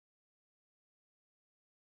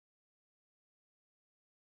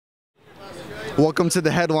Welcome to the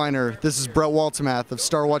headliner. This is Brett Waltemath of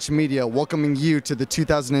Star Watch Media welcoming you to the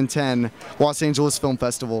 2010 Los Angeles Film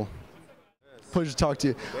Festival. Pleasure to talk to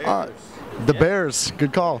you. The Bears,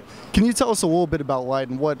 good call. Can you tell us a little bit about Light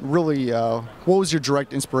and what was your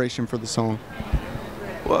direct inspiration for the song?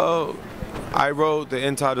 Well, I wrote the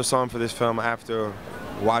entitled song for this film after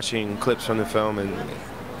watching clips from the film and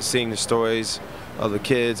seeing the stories of the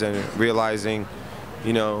kids and realizing,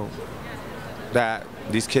 you know, that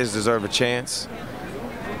these kids deserve a chance.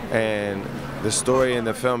 And the story in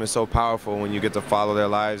the film is so powerful when you get to follow their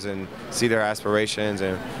lives and see their aspirations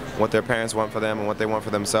and what their parents want for them and what they want for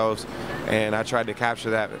themselves. And I tried to capture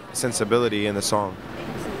that sensibility in the song.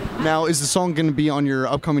 Now, is the song going to be on your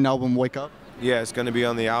upcoming album, Wake Up? Yeah, it's going to be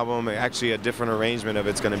on the album. Actually, a different arrangement of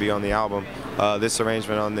it's going to be on the album. This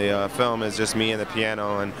arrangement on the film is just me and the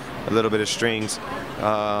piano and a little bit of strings.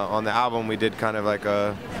 On the album, we did kind of like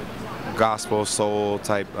a gospel soul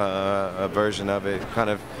type version of it, kind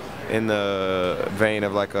of in the vein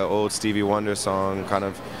of like an old Stevie Wonder song, kind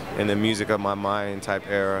of in the music of my mind type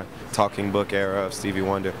era, talking book era of Stevie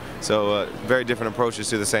Wonder. So very different approaches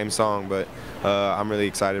to the same song, but I'm really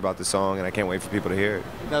excited about the song and I can't wait for people to hear it.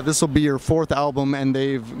 Now, this will be your 4th album and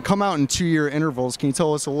they've come out in 2-year intervals. Can you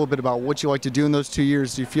tell us a little bit about what you like to do in those 2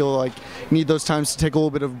 years? Do you feel like you need those times to take a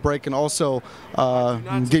little bit of a break and also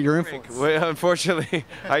get your influence? Well, unfortunately,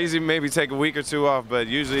 I usually maybe take a week or 2 off, but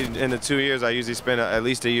usually in the 2 years I usually spend at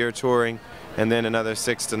least a year touring and then another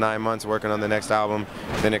 6 to 9 months working on the next album.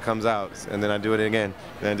 Then it comes out, and then I do it again,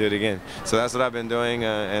 then I do it again. So that's what I've been doing,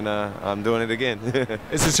 and I'm doing it again.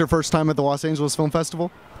 Is this your first time at the Los Angeles Film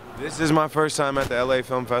Festival? This is my first time at the LA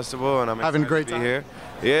Film Festival, and I'm having a great time here.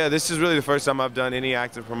 Yeah, this is really the first time I've done any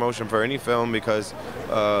active promotion for any film because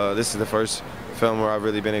this is the first film where I've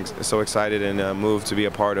really been so excited and moved to be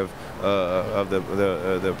a part of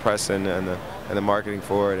the press and the marketing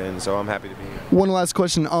for it, and so I'm happy to be here. One last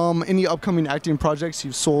question: any upcoming acting projects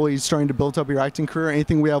you've slowly starting to build up your acting career?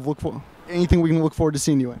 Anything we can look forward to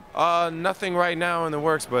seeing you in? Nothing right now in the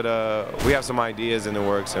works, but we have some ideas in the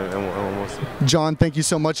works, and we'll see. John, thank you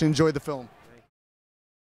so much and enjoy the film.